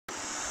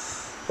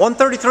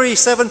133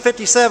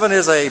 757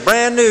 is a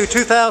brand new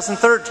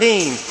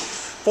 2013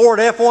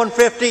 Ford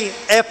F-150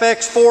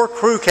 FX4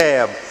 Crew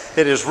Cab.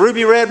 It is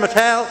ruby red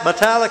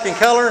metallic in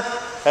color,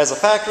 has a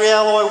factory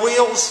alloy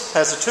wheels,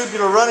 has the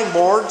tubular running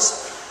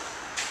boards.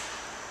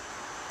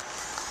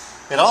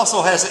 It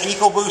also has an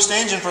EcoBoost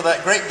engine for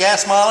that great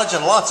gas mileage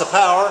and lots of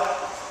power.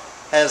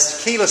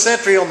 Has keyless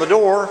entry on the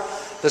door.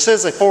 This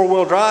is a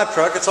four-wheel drive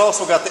truck. It's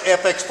also got the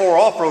FX4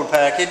 off-road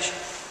package.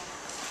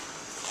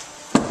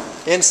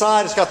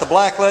 Inside it's got the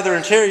black leather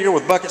interior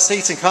with bucket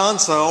seats and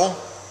console.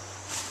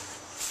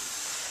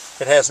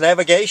 It has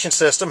navigation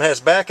system, has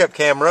backup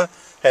camera,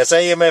 has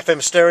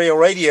AM/FM stereo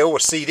radio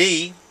with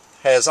CD,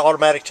 has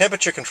automatic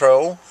temperature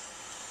control,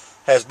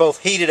 has both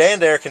heated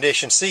and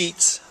air-conditioned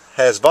seats,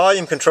 has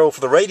volume control for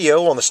the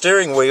radio on the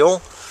steering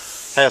wheel,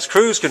 has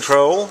cruise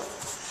control,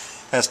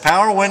 has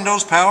power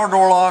windows, power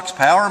door locks,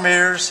 power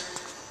mirrors,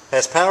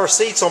 has power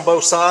seats on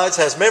both sides,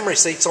 has memory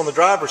seats on the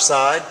driver's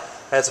side,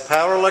 has a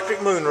power electric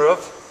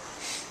moonroof.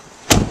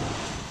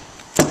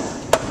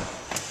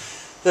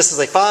 This is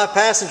a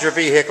 5-passenger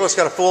vehicle. It's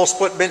got a full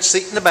split bench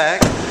seat in the back.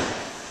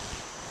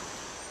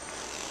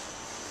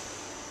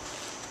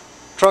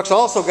 Truck's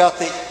also got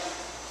the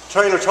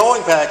trailer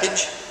towing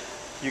package.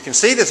 You can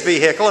see this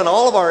vehicle in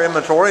all of our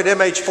inventory at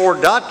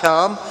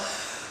mhford.com,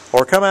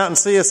 or come out and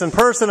see us in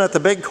person at the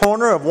big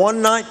corner of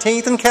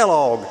 119th and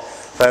Kellogg.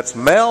 That's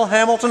Mel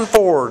Hamilton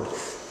Ford,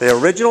 the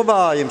original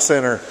volume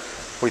center.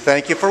 We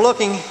thank you for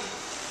looking.